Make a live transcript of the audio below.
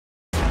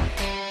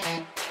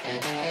Hello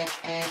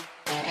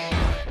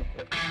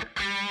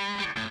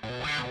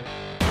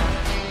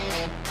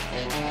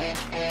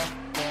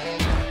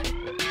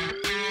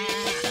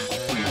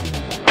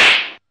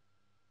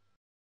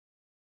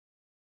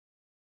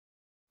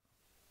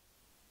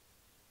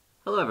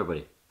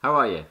everybody, how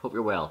are you? Hope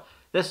you're well.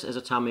 This is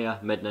a Tamiya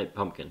Midnight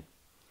Pumpkin.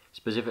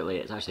 Specifically,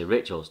 it's actually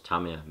Rachel's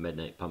Tamiya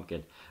Midnight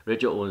Pumpkin.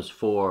 Rachel owns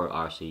 4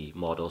 RC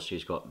models.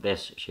 She's got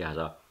this, she has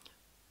a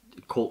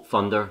Colt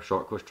Thunder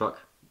short course truck,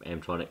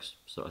 M-Tronics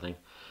sort of thing.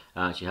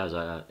 She has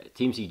a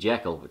Team C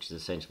Jekyll, which is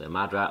essentially a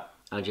Mad Rat,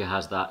 and she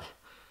has that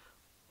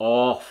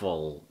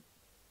awful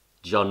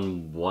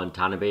Jun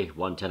Watanabe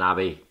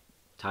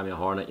Tamiya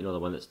Hornet, you know, the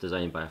one that's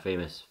designed by a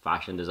famous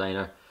fashion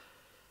designer.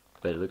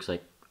 But it looks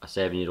like a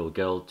 7-year-old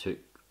girl took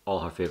all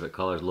her favourite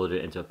colours,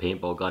 loaded it into a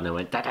paintball gun and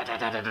went da da da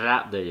da da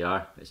da. There you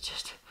are.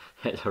 It's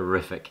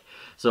horrific.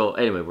 So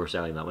anyway, we're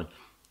selling that one.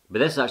 But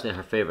this is actually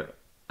her favourite.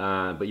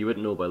 But you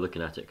wouldn't know by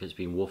looking at it because it's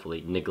been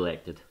woefully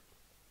neglected.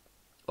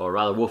 Or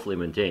rather woefully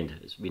maintained.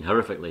 It's been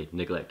horrifically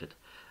neglected.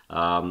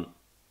 You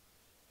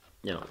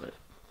know,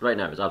 right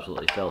now it's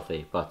absolutely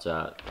filthy. But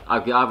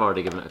I've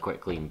already given it a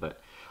quick clean. But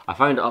I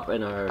found it up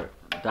in our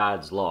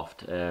dad's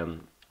loft.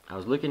 I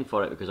was looking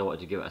for it because I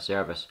wanted to give it a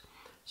service.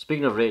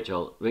 Speaking of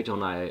Rachel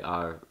and I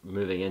are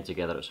moving in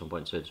together at some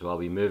point soon, so I'll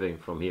be moving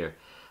from here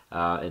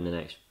in the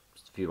next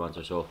few months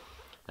or so.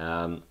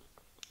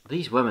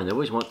 These women, they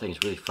always want things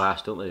really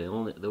fast, don't they? They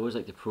always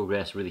like to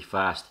progress really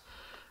fast.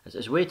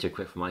 It's way too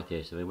quick for my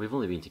taste. I mean, we've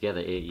only been together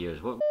 8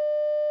 years. What?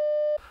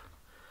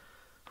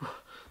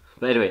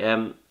 But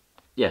anyway,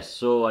 yes,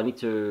 so I need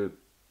to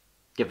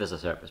give this a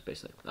service,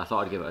 basically. I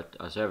thought I'd give it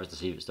a service to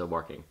see if it's still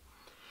working.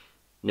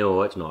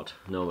 No, it's not.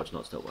 No, it's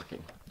not still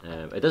working.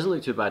 It doesn't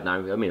look too bad now.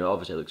 I mean,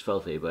 obviously it looks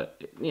filthy,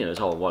 but you know, it's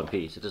all in one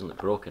piece. It doesn't look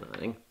broken or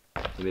anything.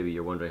 So maybe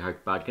you're wondering how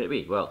bad can it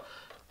be? Well,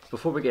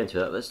 before we get into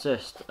that, let's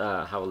just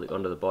have a look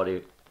under the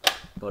body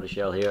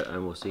shell here,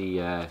 and we'll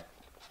see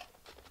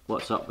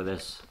what's up with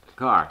this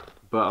car.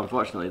 But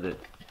unfortunately, the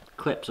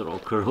clips are all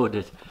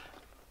corroded,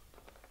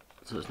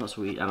 so it's not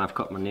so easy. And I've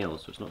cut my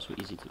nails, so it's not so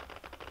easy to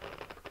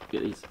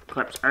get these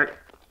clips out.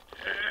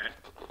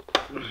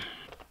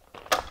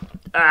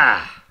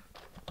 Ah.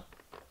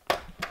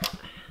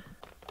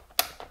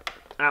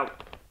 Ow.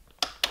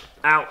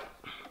 Ow.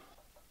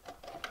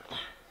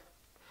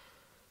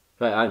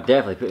 Right, I'm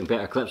definitely putting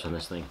better clips on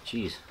this thing.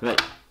 Jeez.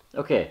 Right.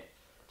 Okay.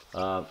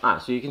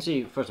 So you can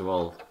see, first of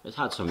all, it's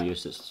had some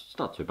use. It's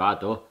not too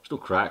bad though. There's no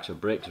cracks or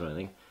breaks or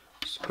anything.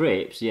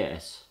 Scrapes,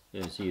 yes.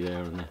 You can see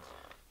there, and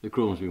the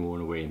chrome's been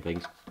worn away and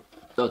things.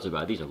 Not too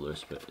bad. These are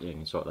loose, but you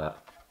can sort that.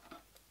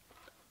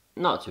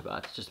 Not too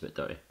bad. It's just a bit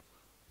dirty.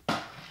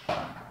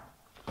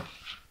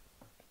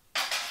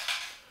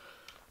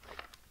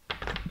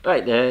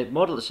 Right, the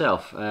model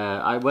itself, when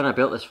I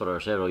built this for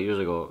her several years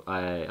ago,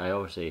 I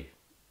obviously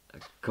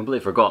completely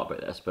forgot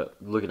about this, but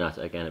looking at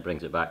it again, it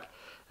brings it back.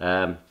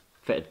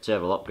 Fitted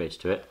several upgrades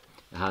to it.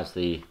 It has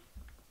the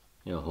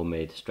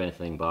homemade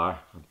strengthening bar,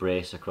 a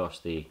brace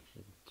across the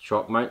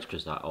shock mounts,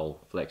 because that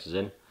all flexes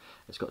in.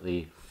 It's got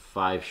the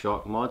 5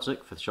 shock mods,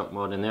 like 5th shock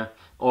mod in there.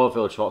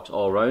 Oil-filled shocks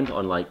all round,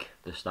 unlike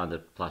the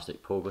standard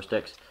plastic pogo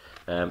sticks.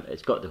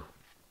 It's got the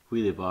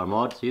wheelie bar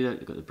mod, see that?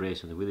 You've got the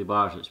brace and the wheelie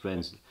bar, so it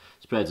spreads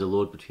the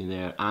load between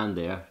there and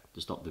there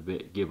to stop the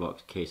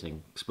gearbox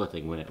casing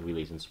splitting when it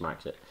wheelies and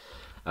smacks it.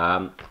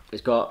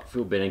 It's got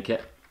full bearing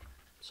kit,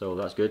 so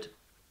that's good.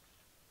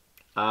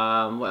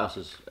 What else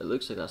is, it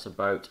looks like that's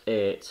about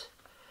it.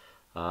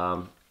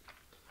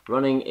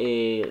 Running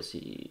a, let's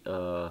see,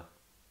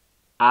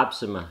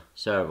 Absima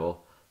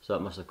servo, so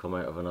that must have come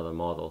out of another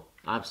model.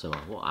 Absima,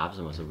 what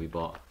Absimas have we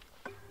bought?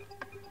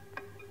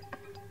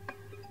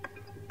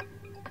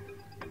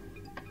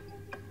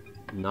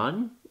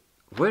 None?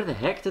 Where the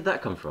heck did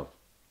that come from?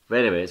 But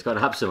anyway, it's got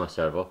an Absima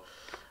servo.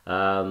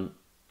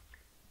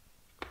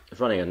 It's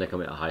running a nickel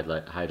metal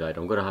hydride.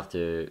 I'm going to have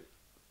to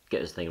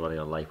get this thing running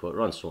on LiPo. It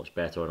runs so much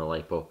better on a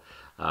LiPo.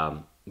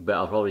 But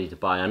I'll probably need to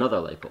buy another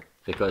LiPo,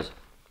 because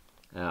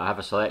I have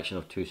a selection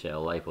of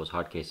 2-cell LiPos,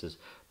 hard cases,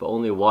 but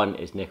only one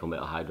is nickel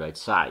metal hydride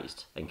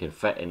sized and can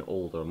fit in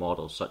older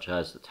models such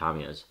as the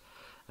Tamiyas.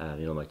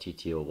 You know, my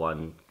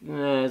TT01,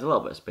 there's a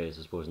little bit of space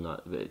I suppose in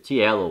that. But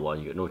TL01,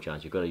 you got no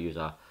chance. You've got to use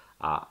a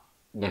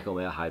nickel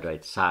metal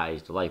hydride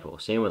sized LiPo.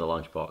 Same with the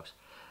lunchbox.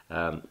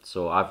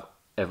 So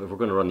if we're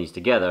going to run these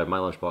together, my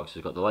lunchbox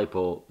has got the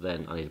LiPo,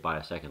 then I need to buy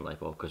a second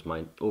LiPo because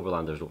my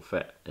Overlanders don't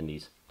fit in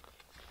these.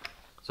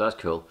 So that's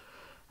cool.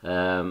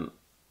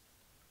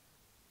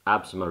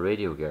 Absima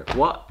radio gear.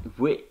 What?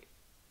 Wait.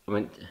 I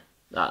mean,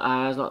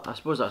 I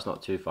suppose that's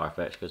not too far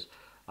fetched, because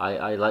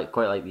I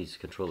quite like these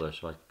controllers,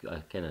 so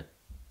I kind of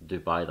do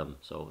buy them.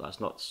 So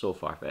that's not so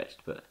far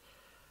fetched. But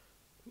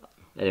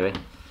anyway,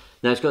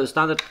 now it's got the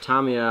standard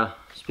Tamiya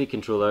speed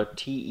controller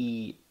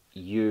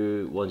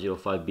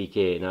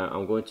TEU105BK. Now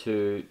I'm going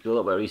to do a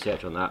little bit of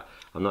research on that.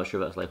 I'm not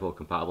sure if that's LiPo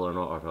compatible or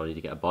not, or if I need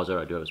to get a buzzer.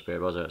 I do have a spare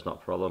buzzer. It's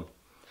not a problem.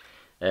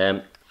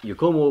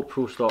 Yokomo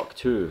Pro Stock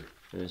 2.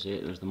 You see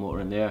it, there's the motor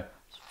in there.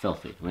 It's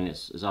filthy. I mean,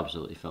 it's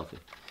absolutely filthy.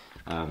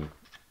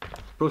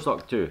 Pro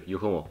Stock 2,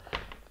 Yokomo.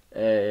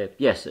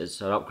 Yes,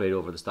 it's an upgrade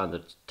over the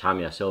standard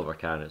Tamiya silver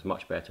can. It's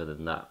much better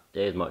than that.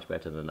 It is much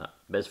better than that.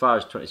 But as far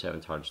as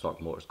 27 turn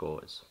stock motors go,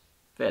 it's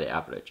very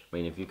average. I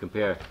mean, if you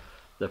compare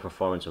the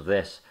performance of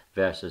this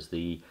versus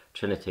the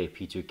Trinity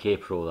P2K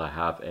Pro that I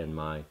have in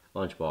my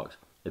lunchbox,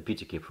 the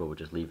P2K Pro would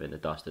just leave it in the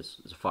dust. It's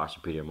a far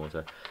superior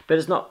motor. But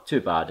it's not too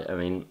bad. I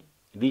mean,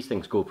 these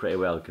things go pretty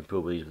well. You can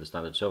pull with these with a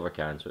standard silver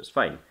can, so it's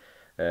fine.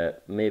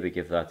 Maybe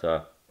give that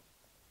a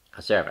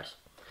service.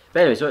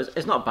 But anyway, so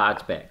it's not a bad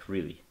spec,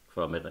 really,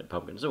 for a Midnight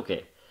Pumpkin. It's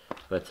okay.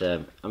 But,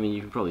 I mean,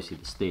 you can probably see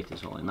the state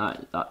it's all in.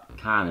 That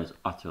can is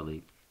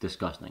utterly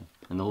disgusting.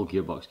 And the whole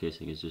gearbox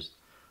casing is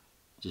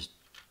just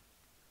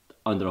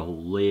under a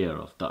whole layer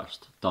of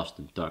dust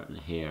and dirt and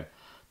hair.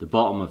 The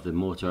bottom of the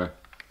motor,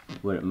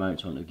 where it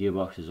mounts onto the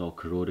gearbox, is all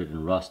corroded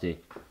and rusty.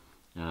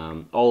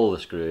 All the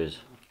screws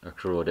are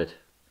corroded.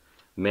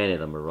 Many of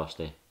them are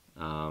rusty.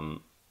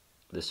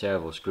 The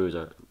servo screws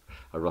are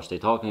rusty.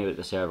 Talking about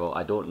the servo,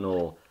 I don't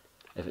know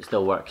if it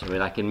still works. I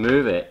mean, I can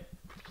move it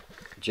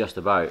just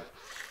about.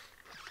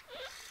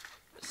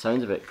 It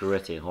sounds a bit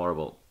gritty and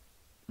horrible.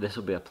 This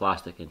will be a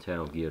plastic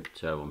internal geared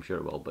servo, I'm sure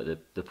it will, but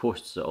the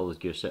posts that all those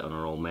gears sit on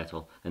are all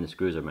metal, and the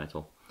screws are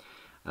metal.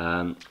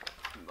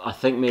 I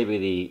think maybe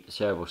the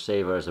servo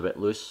saver is a bit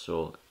loose,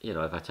 so you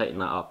know, if I tighten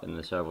that up and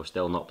the servo's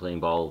still not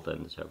playing ball,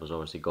 then the servo's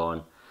obviously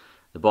gone.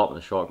 The bottom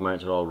of the shock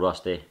mounts are all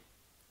rusty.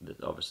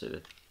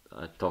 Obviously,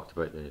 I talked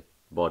about the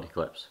body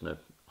clips, and they're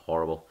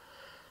horrible.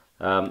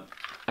 I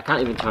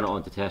can't even turn it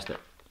on to test it.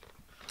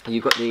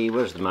 You've got the,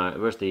 where's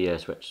the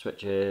switch?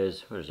 Switch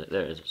is, where is it?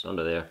 There it is, it's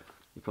under there.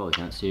 You probably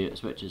can't see it, the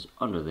switch is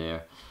under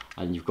there.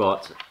 And you've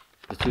got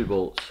the two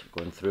bolts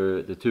going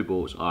through. The two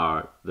bolts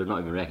they're not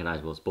even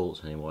recognisable as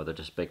bolts anymore, they're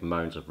just big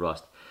mounds of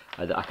rust.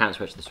 I can't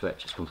switch the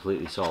switch, it's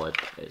completely solid.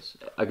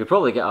 I could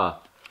probably get a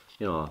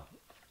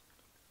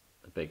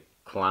big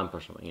clamp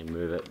or something and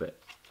move it, but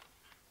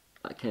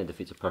that kind of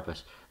defeats the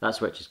purpose. That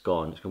switch is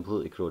gone, it's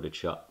completely corroded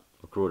shut,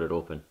 or corroded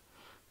open.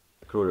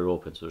 Corroded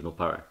open, so there's no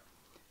power.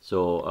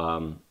 So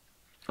I'm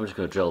just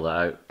going to drill that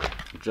out,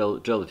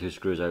 drill the two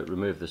screws out,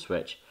 remove the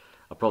switch.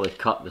 I'll probably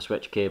cut the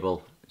switch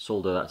cable,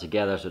 solder that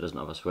together so it doesn't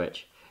have a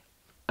switch,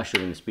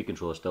 assuming the speed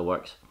controller still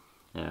works.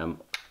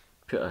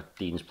 Put a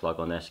Dean's plug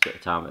on this,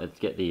 get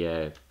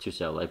the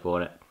 2-cell LiPo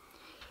on it.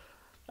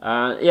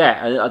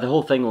 Yeah, the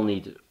whole thing will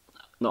need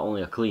not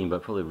only a clean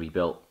but probably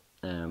rebuilt,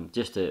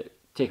 just to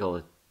take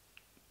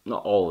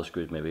not all the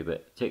screws maybe,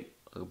 but take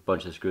a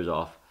bunch of the screws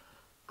off,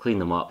 clean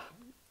them up,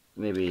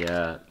 maybe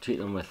treat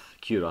them with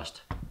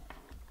Q-Rust.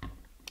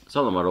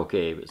 Some of them are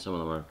okay, but some of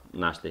them are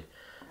nasty.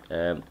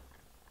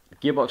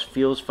 Gearbox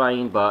feels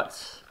fine,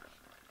 but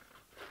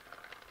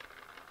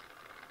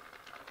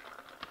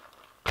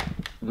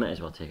might as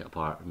well take it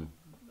apart and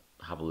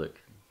have a look,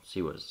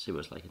 see what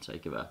it's like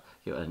inside. Give it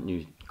a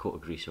new coat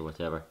of grease or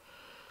whatever.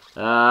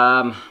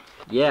 Yeah,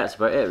 that's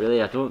about it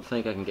really. I don't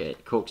think I can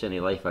coax any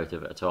life out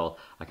of it at all.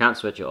 I can't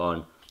switch it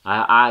on.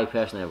 I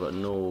personally have got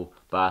no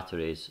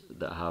batteries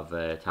that have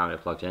Tamiya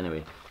plugs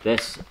anyway.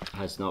 This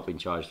has not been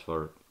charged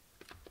for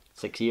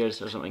 6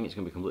 years or something. It's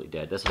going to be completely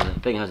dead. This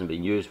thing hasn't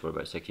been used for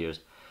about 6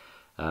 years.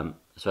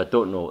 So I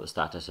don't know what the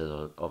status is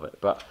of it.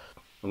 But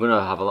I'm going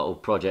to have a little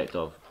project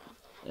of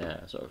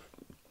sort of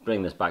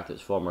bring this back to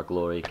its former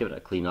glory, give it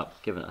a clean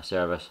up, give it a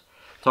service.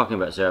 Talking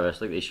about service,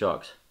 look at these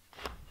shocks.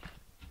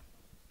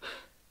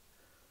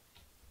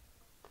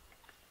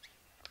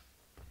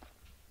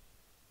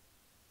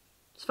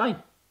 It's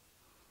fine.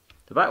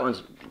 The back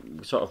ones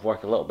sort of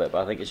work a little bit,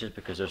 but I think it's just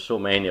because there's so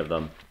many of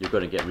them, you're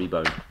going to get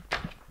rebound.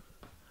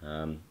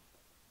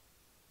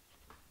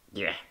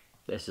 Yeah,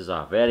 this is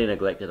a very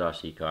neglected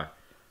RC car,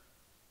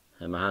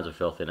 and my hands are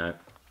filthy now.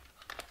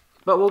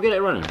 But we'll get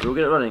it running. We'll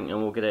get it running,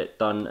 and we'll get it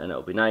done, and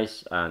it'll be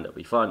nice, and it'll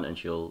be fun, and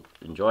she'll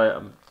enjoy it,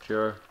 I'm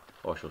sure,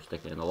 or she'll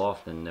stick it in the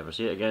loft and never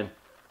see it again.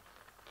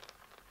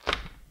 At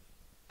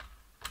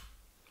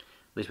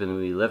least when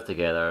we live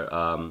together,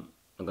 I'm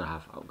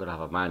gonna have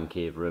a man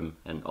cave room,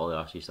 and all the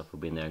RC stuff will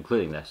be in there,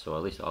 including this. So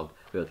at least I'll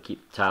be able to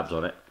keep tabs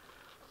on it.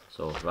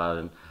 So rather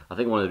than, I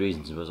think one of the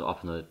reasons was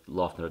up in the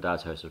loft in our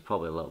dad's house was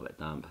probably a little bit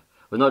damp.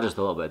 Well, not just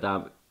a little bit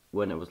damp.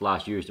 When it was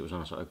last used, it was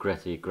on a sort of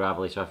gritty,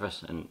 gravelly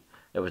surface, and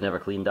it was never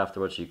cleaned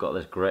afterwards. So you've got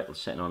this grit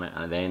sitting on it,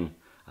 and then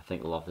I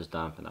think the loft is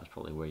damp, and that's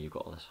probably where you've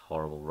got all this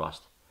horrible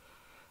rust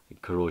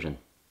and corrosion.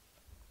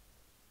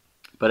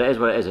 But it is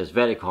what it is. It's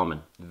very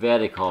common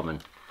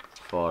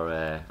for.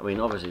 I mean,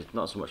 obviously, it's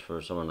not so much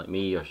for someone like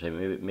me, or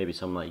maybe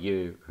someone like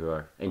you who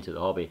are into the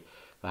hobby.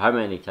 But how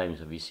many times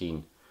have you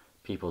seen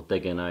people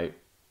digging out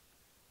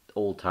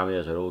old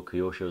Tamiyas or old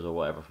Kyoshios or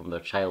whatever from their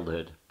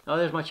childhood? Oh,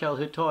 there's my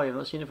childhood toy. I've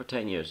not seen it for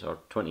 10 years or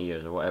 20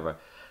 years or whatever.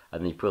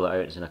 And then you pull it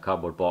out, it's in a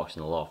cardboard box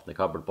in the loft. The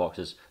cardboard box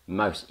is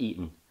mouse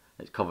eaten.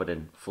 It's covered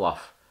in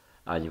fluff,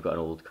 and you've got an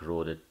old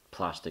corroded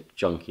plastic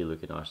junky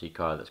looking RC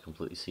car that's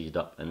completely seized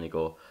up, and they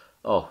go,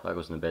 oh, that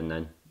goes in the bin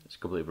then. It's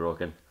completely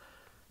broken.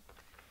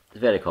 It's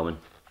very common.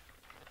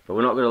 But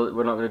we're not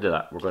gonna do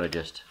that. We're gonna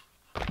just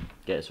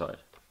get it sorted.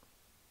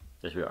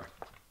 Yes, we are.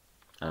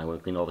 And I'm gonna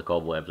clean all the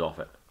cobwebs off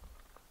it.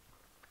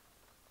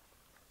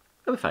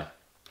 It'll be fine.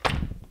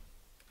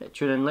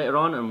 tune in later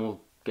on and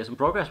we'll get some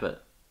progress with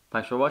it.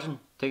 Thanks for watching.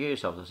 Take care of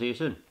yourselves. I'll see you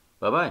soon.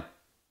 Bye bye.